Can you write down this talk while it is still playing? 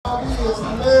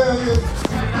hilarious, hilarious.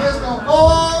 Let's go,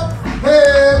 boy.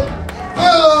 Head,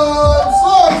 hello,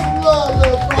 some love,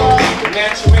 little pride. The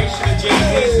maturation of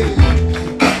Jay-Z.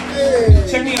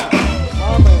 Check me out.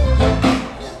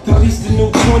 Thought he's the new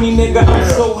 20, nigga. I'm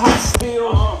so hot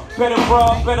still. Better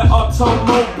bra, better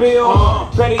automobile,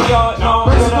 better yard, no,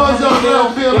 better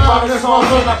automobile. If I was on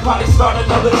then I probably start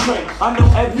another trend. I know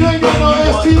everything you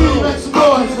want to do.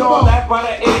 Did all that by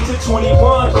the age of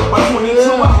 21. By 22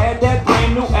 I had that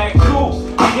brand new act cool.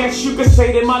 I guess you could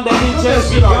say that my daddy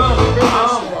just begun.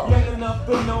 Young enough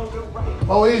to know the right.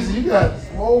 Oh, easy, you got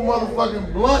more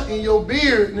motherfucking blunt in your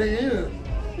beard, nigga.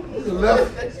 You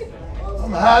left.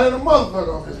 I'm hiding a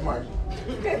motherfucker off this mic.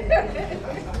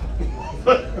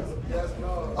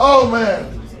 Oh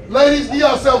man, ladies, give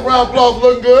yourself a round of applause.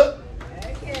 Looking good.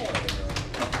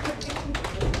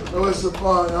 So it's a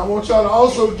fun. I want y'all to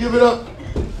also give it up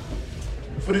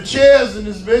for the chairs in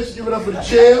this bitch. Give it up for the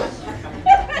chairs.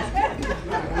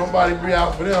 Nobody be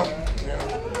out for them.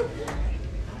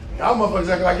 Y'all motherfuckers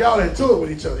act like y'all into it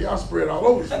with each other. Y'all spread all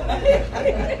over.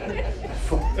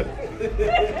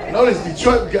 Notice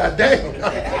Detroit, goddamn.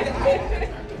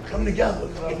 Come together.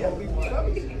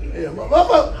 Yeah,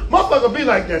 motherfucker be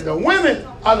like that though. Women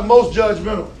are the most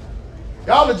judgmental.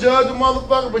 Y'all the judge of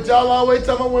motherfucker, but y'all always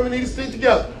tell my women need to stick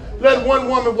together. Let one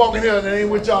woman walk in here that ain't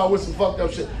with y'all with some fucked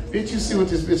up shit. Bitch, you see what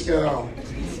this bitch got on.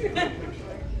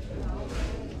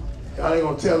 Y'all ain't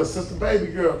gonna tell her sister, baby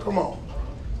girl, come on.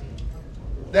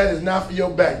 That is not for your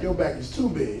back. Your back is too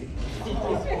big.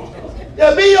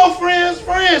 Yeah, be your friends.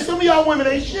 Some of y'all women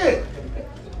ain't shit.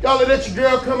 Y'all let your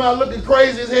girl come out looking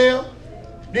crazy as hell.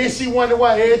 Then she wonder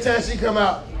why every time she come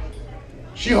out,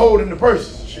 she holding the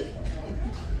purses and shit.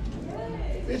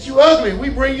 Bitch, you ugly. We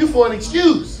bring you for an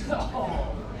excuse.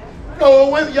 No,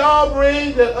 when y'all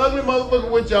bring that ugly motherfucker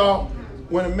with y'all,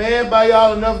 when a man buy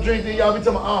y'all enough drink, then y'all be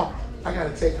talking, oh, I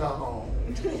gotta take her home.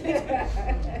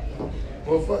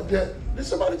 Well, fuck that. Did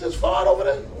somebody just fart over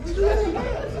there?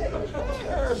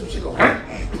 Some shit go.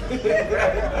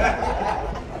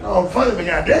 Oh, funny, but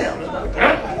goddamn.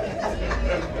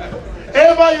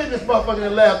 Everybody in this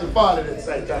motherfucker laughed and farted at the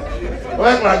same time. Well,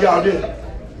 act like y'all did.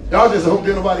 Y'all just hope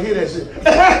didn't nobody hear that shit.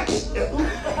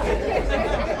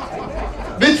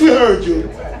 Bitch, we heard you.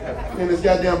 In this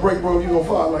goddamn break room, you gonna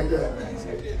fart like that.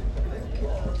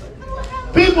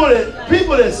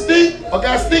 People that stink or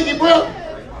got stinky breath.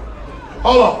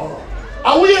 Hold on.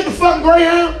 Are we at the fucking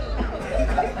Greyhound?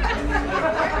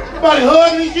 Everybody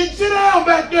hugging and shit. Sit down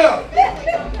back there.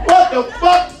 What the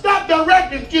fuck? Stop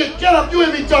directing shit. Shut up. You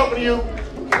ain't me talking to you.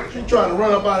 She trying to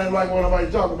run up out there like what nobody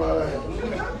talking about her.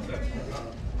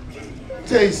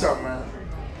 Tell you something, man.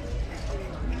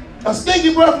 A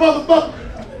stinky breath motherfucker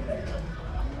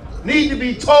need to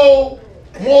be told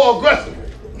more aggressively.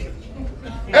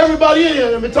 Everybody in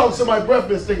here have been talking to somebody's breath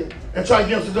been stinking and try to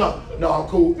give them some gun. No, I'm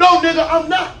cool. No, nigga, I'm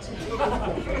not.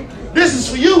 This is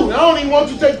for you. I don't even want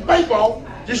you to take the paper off.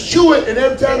 Just chew it, and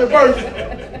every time it burns,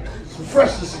 some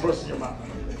freshness will burst in your mouth.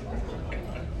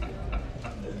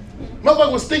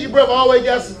 Motherfucker with stinky breath always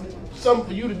got something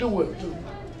for you to do with it, too.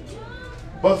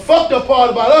 But fucked up part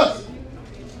about us,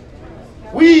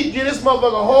 we give this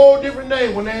motherfucker a whole different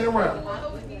name when they ain't around.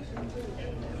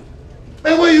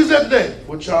 Man, where you at today?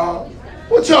 With Charles.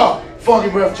 What Charles? Funky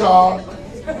breath Charles.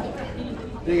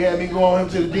 They had me going him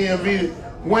to the DMV.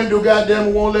 Window, goddamn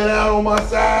it, won't let out on my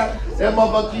side. That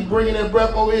motherfucker keep bringing that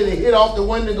breath over here and hit off the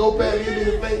window, go past him in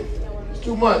the face. It's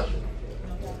too much.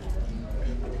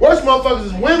 Worst motherfuckers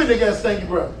is women that got stinky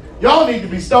breath. Y'all need to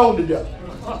be stoned to death.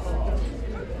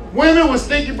 Women with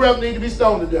stinky breath need to be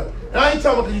stoned to death. And I ain't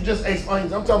talking about because you just ate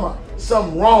onions. I'm talking about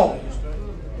something wrong.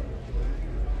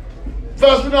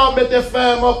 First, we all met that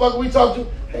fine motherfucker we talked to.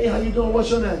 Hey, how you doing? What's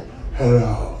your name?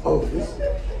 Hello. Oh,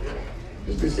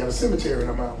 this bitch got a cemetery in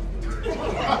her mouth.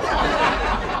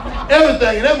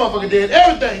 Everything, and that motherfucker dead.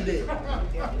 Everything dead.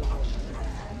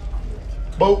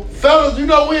 But fellas, you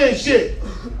know we ain't shit.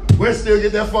 We'll still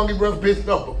get that funky breath bitch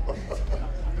number.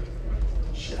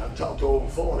 Shit, I talked to her over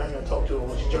the phone. I ain't gonna talk to her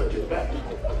when she turned to his back.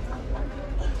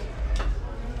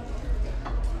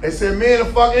 They said men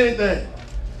will fuck anything.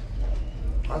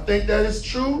 I think that is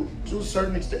true to a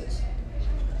certain extent.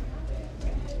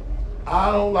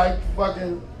 I don't like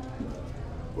fucking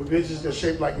with bitches that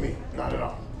shaped like me. Not at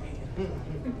all.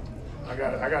 I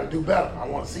gotta do better. I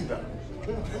want to see better.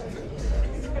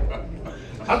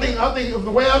 I think if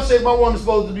the way I'm shaped, my woman's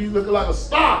supposed to be looking like a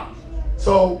star.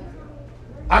 So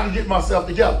I can get myself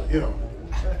together, you know.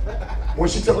 When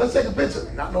she tell me, let's take a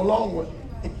picture. Not no long one.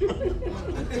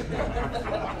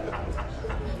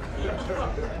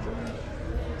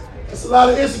 There's a lot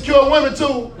of insecure women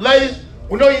too. Ladies,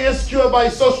 we know you're insecure by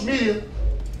your social media.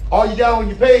 All you got on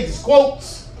your page is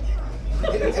quotes.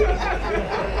 Hey,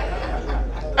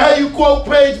 you quote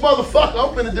page motherfucker,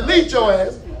 I'm finna delete your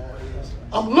ass.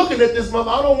 I'm looking at this mother.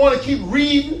 I don't want to keep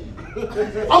reading.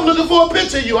 I'm looking for a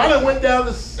picture of you. I done went down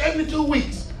to 72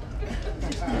 weeks.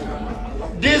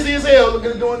 Dizzy as hell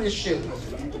looking at doing this shit.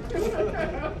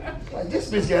 Like, this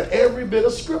bitch got every bit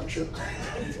of scripture.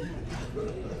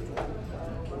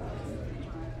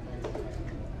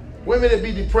 Women that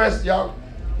be depressed, y'all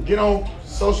get on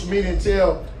social media and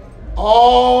tell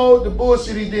all the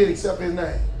bullshit he did except his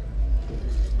name.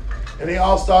 And they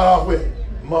all start off with,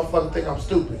 motherfucker think I'm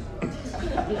stupid.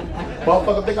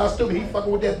 Motherfucker think I'm stupid. He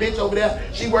fucking with that bitch over there.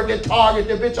 She worked at Target.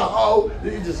 That bitch a hoe.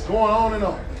 It's just going on and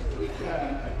on.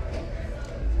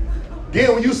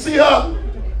 Then when you see her,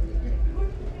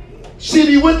 she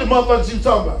be with the motherfuckers you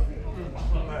talking about.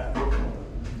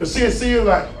 But she'll see you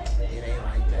like, it ain't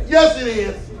like that. Yes, it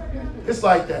is. It's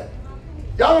like that.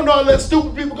 Y'all don't know how to let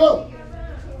stupid people go.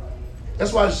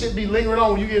 That's why the shit be lingering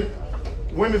on. When you get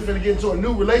women finna get into a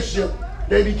new relationship,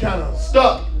 they be kind of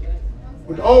stuck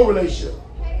with the old relationship.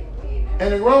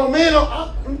 And the grown men,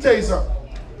 let me tell you something.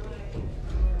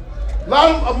 A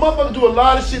motherfucker do a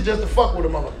lot of shit just to fuck with a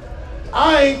motherfucker.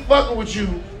 I ain't fucking with you,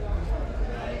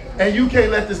 and you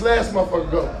can't let this last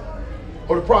motherfucker go,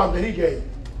 or the problem that he gave you.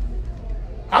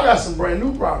 I got some brand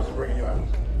new problems to bring you out.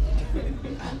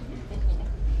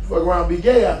 Fuck around and be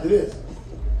gay after this.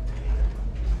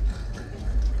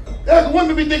 Yeah, the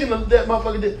women be thinking that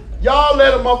motherfucker did. Y'all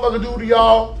let a motherfucker do to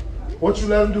y'all what you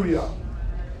let him do to y'all.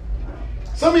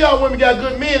 Some of y'all women got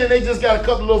good men and they just got a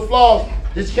couple little flaws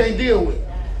that you can't deal with.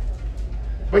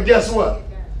 But guess what?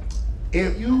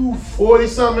 If you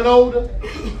 40-something and older,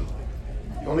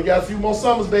 you only got a few more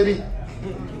summers, baby.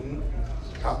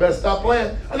 I better stop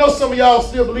playing. I know some of y'all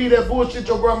still believe that bullshit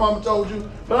your grandmama told you,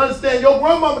 but understand your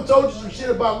grandmama told you some shit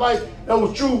about life that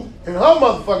was true in her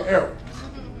motherfucking era.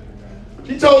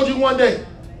 She told you one day,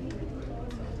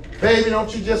 baby,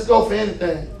 don't you just go for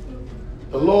anything.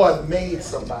 The Lord made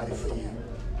somebody for you.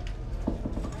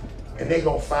 And they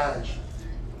gonna find you.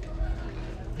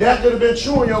 That could have been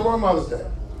true in your grandmother's day.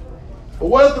 But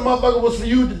what if the motherfucker was for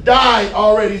you to die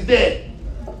already? He's dead.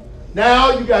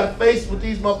 Now you got to face with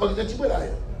these motherfuckers that you with out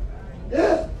here.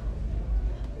 Yeah.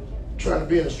 Trying to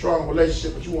be in a strong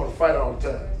relationship, but you want to fight all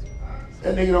the time.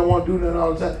 That nigga don't want to do nothing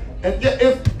all the time. And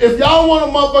if y'all want a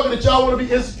motherfucker that y'all want to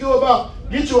be insecure about,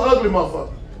 get you an ugly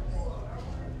motherfucker.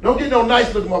 Don't get no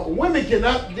nice looking motherfucker. Women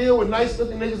cannot deal with nice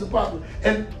looking niggas in public.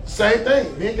 And same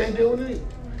thing, men can't deal with it either.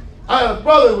 I had a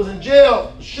brother that was in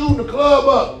jail shooting the club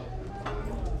up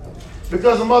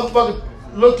because a motherfucker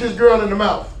looked his girl in the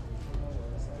mouth.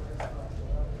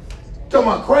 Talking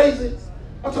about crazy.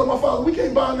 I told my father, we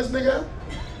can't bind this nigga out.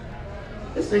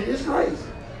 This nigga is crazy.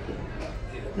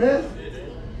 Yeah.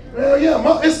 Hell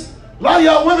yeah. It's, a lot of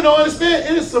y'all women don't understand.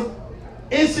 It is some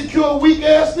insecure, weak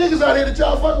ass niggas out here that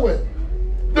y'all fucking with.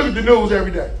 Look at the news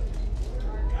every day.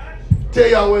 Tell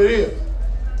y'all what it is.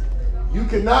 You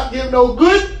cannot give no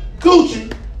good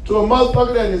coochie to a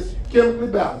motherfucker that is chemically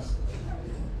balanced.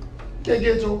 Can't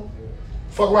get to him.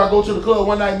 Fuck around, go to the club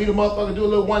one night, meet a motherfucker, do a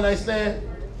little one night stand.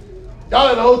 Y'all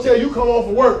at the hotel, you come home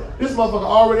from work, this motherfucker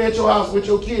already at your house with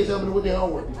your kids helping with their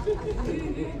homework.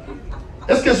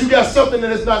 That's because you got something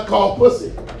that is not called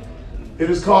pussy. It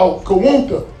is called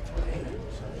kawunta.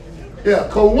 Yeah,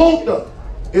 kawunta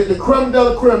is the creme de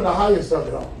la creme, the highest of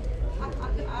it all.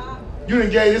 You done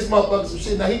gave this motherfucker some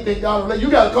shit, now he think y'all, you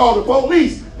gotta call the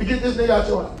police to get this nigga out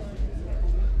your house.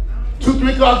 2,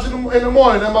 3 o'clock in the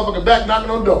morning, that motherfucker back knocking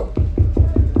on the door.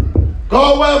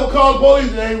 Call whatever, call the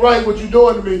police, it ain't right what you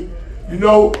doing to me. You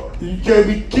know, you can't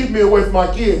be keeping me away from my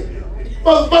kids.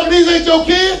 Motherfucker, these ain't your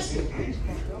kids.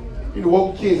 You know,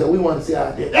 woke the kids up, we want to see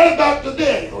how dead. That's Dr.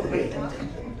 Daddy. Go to bed.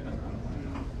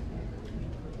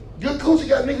 Good coochie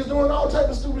got niggas doing all type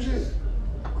of stupid shit.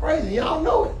 Crazy, y'all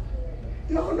know it.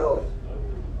 Y'all know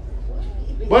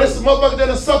it. But it's the motherfucker that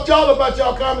done sucked y'all about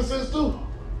y'all common sense too.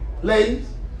 Ladies,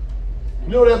 you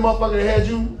know that motherfucker that had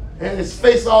you, had his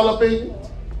face all up in you?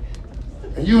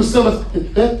 And you was are you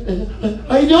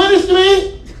doing this to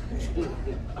me?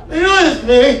 Are you doing this to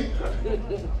me?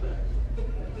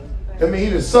 That mean he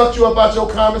done sucked you up out your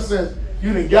common sense.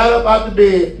 You done got up out the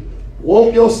bed,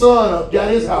 woke your son up, got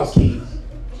his house keys.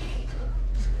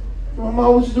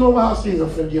 Mama, what you doing with my house keys? I'm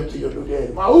finna give them to your new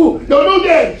daddy. Ooh, your new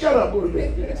daddy, shut up, go to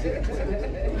bed.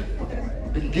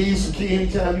 They can give you some key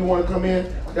anytime you want to come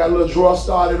in. I got a little drawer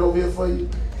started over here for you.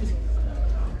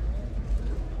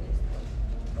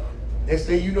 Next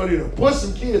thing you know, they done put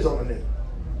some kids on the nigga.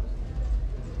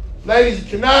 Ladies, you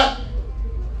cannot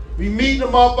be meeting a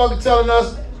motherfucker telling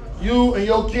us you and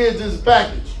your kids is a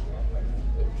package.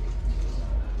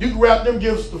 You can wrap them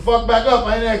gifts the fuck back up.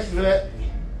 I ain't asking for that.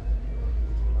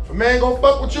 If a man gonna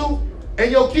fuck with you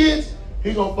and your kids,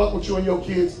 he gonna fuck with you and your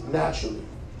kids naturally.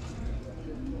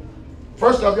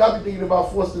 First off, y'all be thinking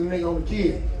about forcing the nigga on the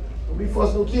kid. Don't be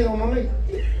forcing no kid on no nigga.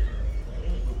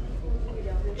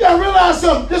 Yeah, realize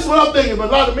something. This is what I'm thinking, but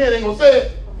a lot of men ain't gonna say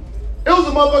it. It was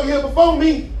a motherfucker here before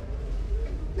me.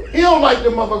 He don't like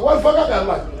them motherfuckers. Why the fuck I gotta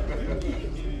like them?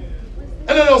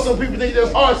 And I know some people think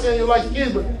that's hard saying you like your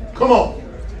kids, but come on.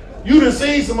 You done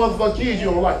seen some motherfucking kids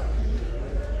you don't like.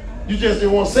 You just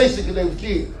didn't want to say shit because they was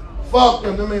kids. Fuck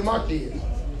them ain't my kids.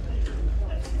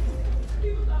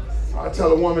 I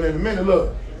tell a woman in a minute,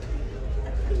 look,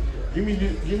 give me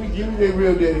their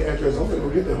real daddy address. I'm gonna go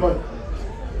get that money.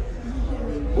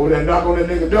 Or that knock on that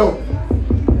nigga door.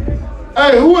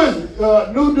 Hey, who is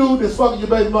it? New dude that's fucking your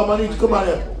baby mama. I need you to come out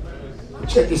here.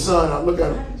 Check your son out. Look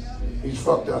at him. He's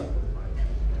fucked up.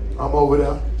 I'm over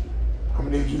there. I'm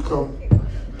gonna need you to come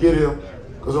get him.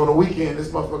 Because on the weekend, this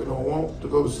motherfucker don't want to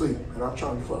go to sleep. And I'm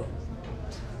trying to fuck.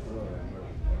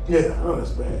 Yeah, I know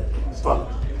that's bad. Fuck.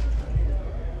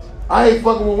 I hate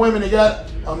fucking with women that got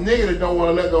a nigga that don't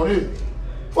want to let go of him.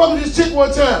 Fuck with this chick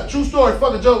one time. True story.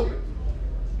 Fuck a joke.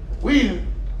 We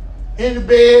in the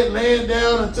bed, laying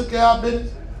down, and took care of our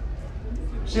business.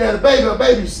 She had a baby. Her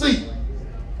baby asleep.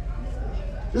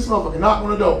 This motherfucker knocked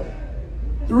on the door.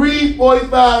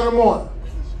 3:45 in the morning.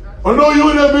 I know you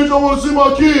in that bitch. I want to see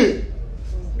my kid.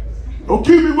 Don't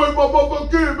keep me waiting for my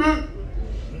motherfucking kid, bitch.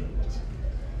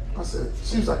 I said,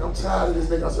 she was like, I'm tired of this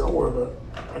nigga. I said, don't worry about it.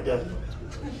 I got it.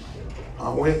 I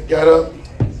went, got up,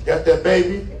 got that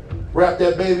baby, wrapped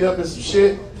that baby up in some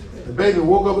shit. The baby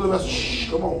woke up a little bit. Shh,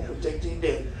 come on, take your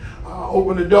daddy. I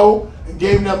opened the door and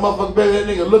gave him that motherfucking baby. That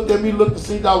nigga looked at me, looked to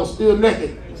see that I was still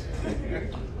naked.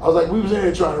 I was like, we was in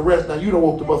here trying to rest. Now you done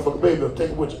woke the motherfucking baby up,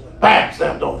 take it with you. Bam,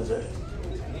 stamped on his ass.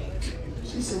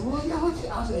 She said, well, y'all,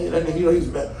 I said, hey, that nigga, you know,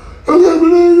 he's mad. I can't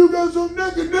believe you got some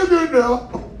naked nigga in there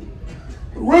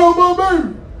around my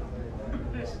baby.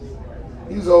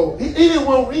 He's old. He didn't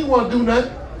want to do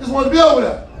nothing. Just wanted to be over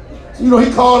there. So, you know,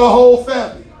 he called the whole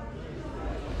family.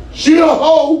 She a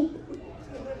hoe.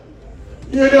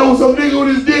 Yeah, there was some nigga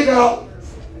with his dick out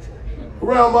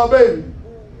around my baby.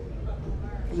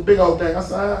 It was a big old thing. I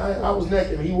said, I was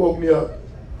naked and he woke me up.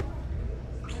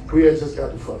 We had just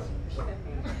got to fuck.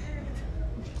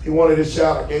 He wanted his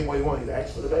child. I gave him what he wanted. He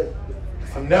asked for the baby.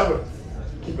 I never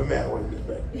keep a man away from his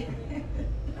baby.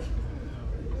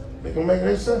 They gonna make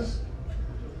any sense?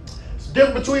 It's the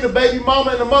difference between the baby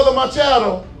mama and the mother of my child,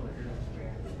 though.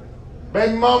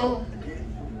 Baby mama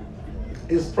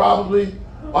is probably,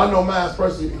 I know mine's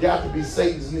personally, it got to be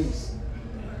Satan's niece.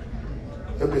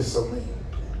 That bitch so mean.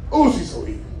 Ooh, she's so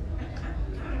evil.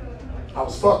 I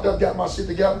was fucked up, got my shit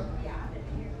together,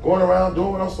 going around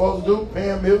doing what I'm supposed to do,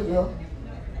 paying bills, you know,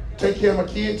 take care of my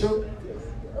kid too.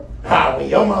 When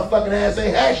your motherfucking ass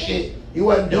ain't had shit, you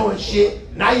wasn't doing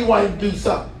shit, now you want to do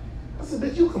something. I said,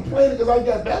 bitch, you complaining because I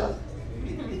got better.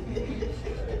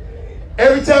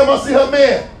 Every time I see her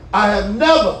man, I have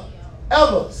never,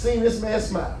 ever seen this man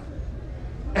smile.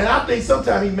 And I think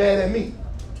sometimes he's mad at me.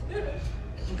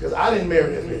 Because I didn't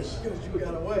marry that bitch. Because you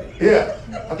got away. Yeah.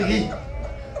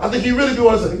 I think he really do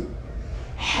want to say,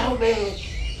 how man?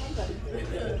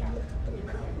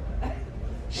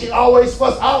 She always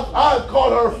fuss. I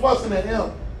called her fussing at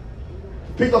him.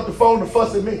 Pick up the phone to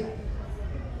fuss at me.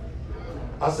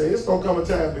 I said, it's gonna come a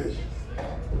time, bitch.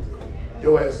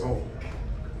 Your ass gonna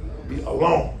be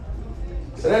alone.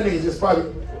 So that nigga just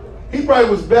he probably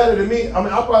was better than me. I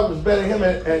mean, I probably was better than him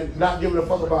and not giving a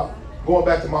fuck about going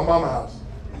back to my mama's house.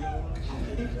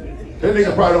 That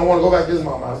nigga probably don't want to go back to his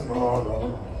mama's house.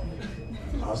 No.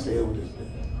 I'll stay here with this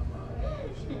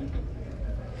nigga.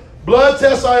 Blood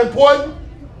tests are important.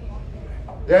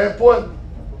 They're important.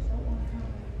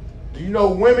 Do you know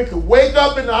women could wake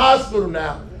up in the hospital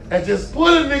now and just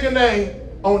put a nigga name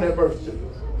on their birth certificate?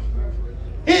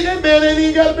 That man ain't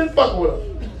even got to been fucking with her.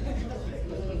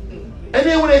 And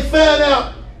then when they find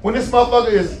out, when this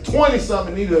motherfucker is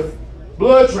 20-something, need a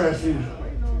blood transfusion,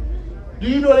 do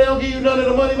you know they don't give you none of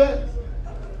the money back?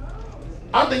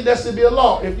 I think that should be a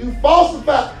law. If you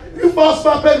falsify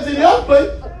papers in the other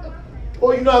place,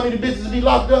 or you know how many bitches be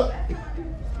locked up.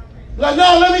 Like,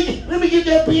 no, let me get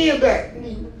that pen back.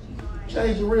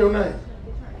 Change your real name.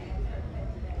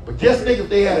 But just think if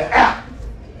they had an app.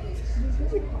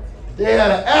 They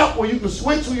had an app where you could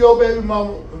switch to your baby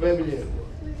mama and baby daddy.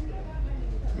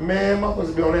 Man,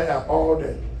 motherfuckers be on that app all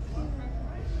day.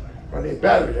 Run their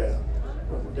battery down.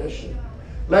 Run with that shit.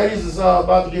 Ladies, it's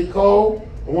about to get cold.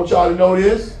 I want y'all to know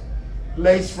this.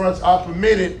 Lace fronts are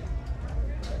permitted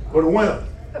for the winter.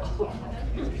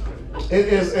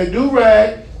 It is a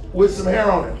do-rag with some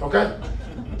hair on it, okay?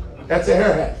 That's a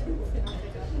hair hat.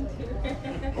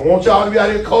 I want y'all to be out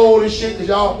here cold and shit because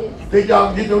y'all think y'all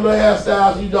can get them little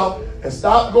hairstyles and you don't. And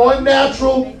stop going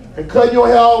natural and cutting your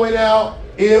hair all the way down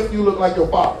if you look like your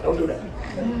father. Don't do that.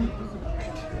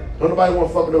 Don't nobody want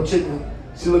to fuck with no chicken.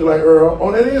 She look like Earl.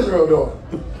 Oh, that is Earl daughter.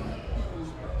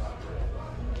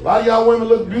 A lot of y'all women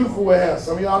look beautiful with hair.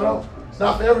 Some of y'all don't. It's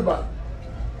not for everybody.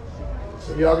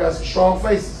 Some of y'all got some strong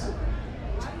faces.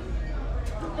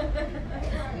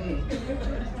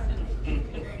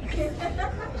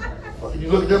 You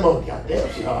look at them over,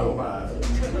 goddamn, she hard on my eyes.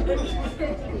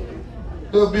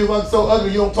 They'll be like so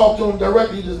ugly, you don't talk to them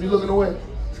directly, you just be looking away.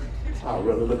 I'd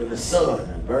rather look at the sun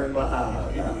and burn my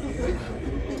eyes out. Look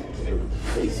at the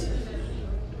face.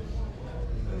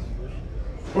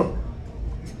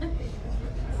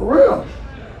 For real.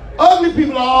 Ugly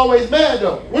people are always mad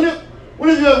though. When have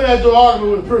you ever had your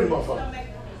argument with a pretty motherfucker?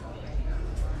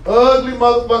 Ugly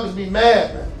motherfuckers be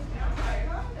mad, man.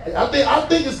 I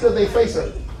think it's because they face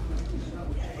hurt.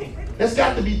 It's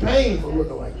got to be painful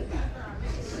looking like that.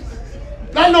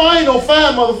 I know I ain't no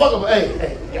fine motherfucker, but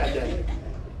hey, goddamn.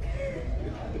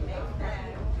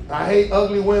 I hate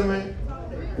ugly women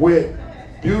with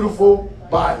beautiful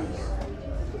bodies.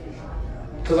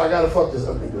 Because I gotta fuck this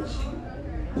ugly bitch.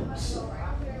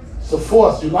 It's a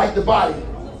force. You like the body,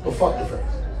 but fuck the face.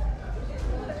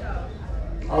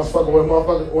 I was fucking with a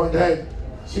motherfucker one day.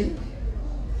 She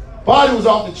body was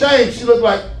off the chain. She looked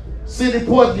like Sidney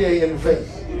Poitier in the face.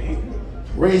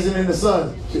 Raising in the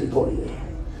Sun, Sidney Poitier.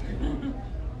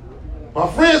 My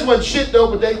friends wasn't shit though,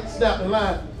 but they snapped the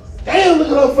line. Damn, look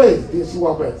at her face. Then she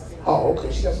walked back. Oh, okay,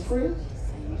 she got some friends?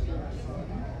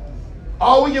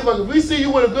 All we give up, if we see you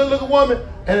with a good looking woman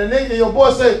and a nigga and your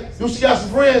boy say, she got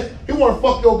some friends, he want to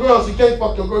fuck your girl, so you can't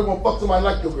fuck your girl, you want to fuck somebody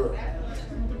like your girl.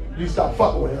 You stop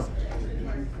fucking with him.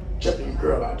 Checking your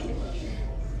girl out too much.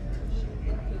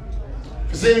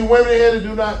 If there's any women in here that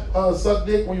do not suck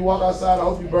dick when you walk outside, I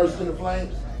hope you burst into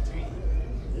flames.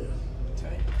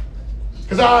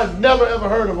 Because I've never ever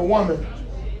heard of a woman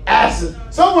asking.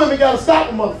 Some women got to stop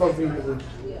a motherfucker from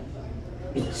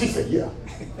you. She said, yeah.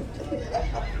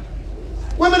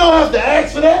 Women don't have to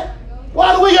ask for that.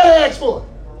 Why do we got to ask for it?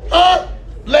 Huh?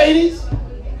 Ladies?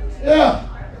 Yeah.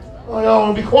 Oh, y'all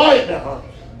want to be quiet now, huh?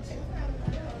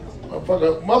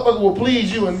 Motherfucker will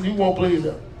please you and you won't please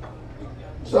them.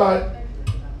 Sorry.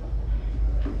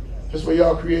 That's where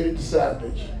y'all created the side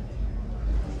bitch.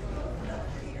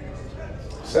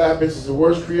 Side bitch is the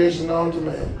worst creation known to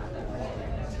man.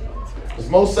 Because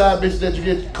most side bitches that you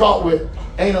get caught with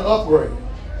ain't an upgrade.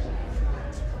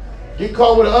 Get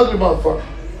caught with an ugly motherfucker.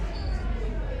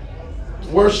 It's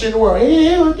the worst shit in the world.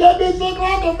 Hey, that bitch look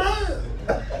like a man.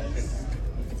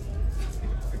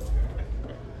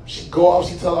 She go off,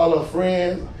 she tell all her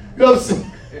friends. You ever see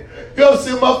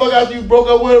a motherfucker after you broke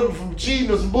up with her from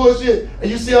cheating or some bullshit, and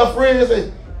you see her friends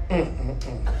say,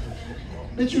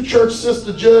 Bitch, you church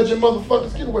sister, judge, and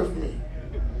motherfuckers, get away from me.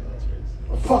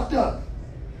 I'm fucked up.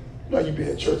 You know you be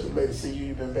at church and ladies see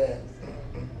you been bad.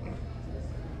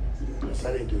 That's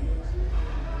how they do.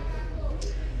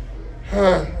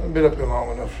 I've been up here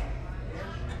long enough.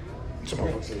 Some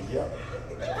motherfuckers say, yeah.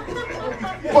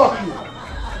 Fuck you.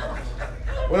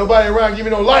 When nobody around give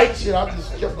me no light, shit, I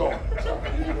just kept going.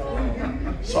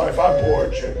 Sorry if I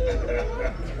bored you.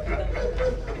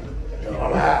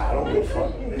 I'm high, I don't give a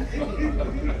fuck.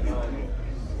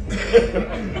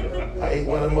 I ate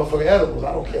one of them motherfucking edibles,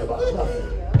 I don't care about nothing.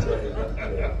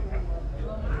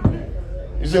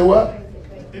 You say what?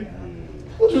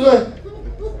 What you say?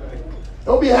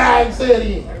 Don't be high and say it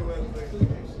again.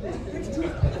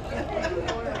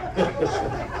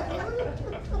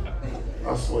 I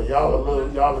swear,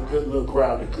 y'all a good little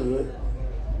crowd that could.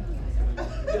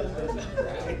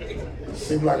 It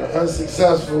seemed like an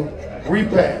unsuccessful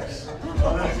repass.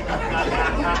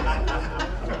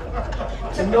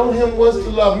 To know him was to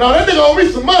love. Now that nigga owe me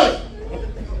some money.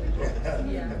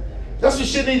 That's what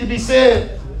shit need to be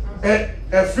said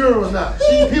at funerals now.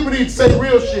 People need to say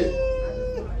real shit.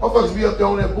 Motherfuckers be up there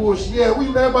on that bullshit. Yeah,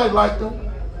 everybody like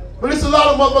them. But it's a lot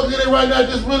of motherfuckers in there right now that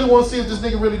just really want to see if this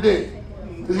nigga really dead.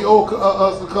 Because he owed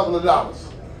us a couple of dollars.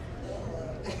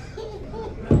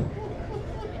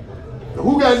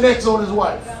 Who got next on his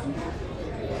wife?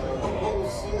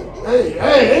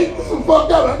 Hey, this is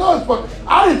fucked up. I know it's fucked up.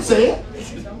 I didn't say it.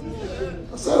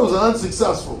 I said it was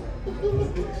unsuccessful.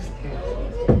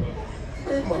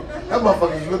 That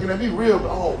motherfucker's looking at me real, but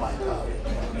oh my God.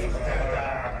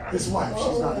 His wife,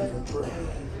 she's not even thrilled.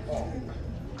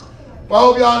 Well, I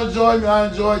hope y'all enjoyed me. I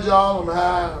enjoyed y'all. I'm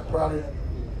high. I probably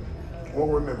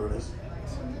won't remember this.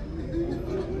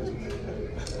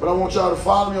 But I want y'all to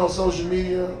follow me on social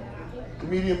media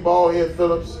comedian Baldhead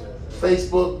Phillips,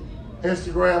 Facebook,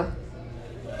 Instagram.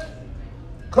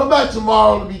 Come back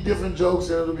tomorrow, it'll be different jokes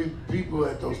and it'll be people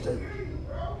at those tables.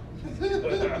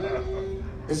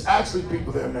 It's actually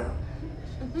people there now,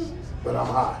 but I'm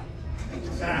high.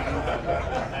 Hey,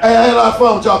 I had a lot of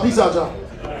fun with y'all. Peace out, y'all.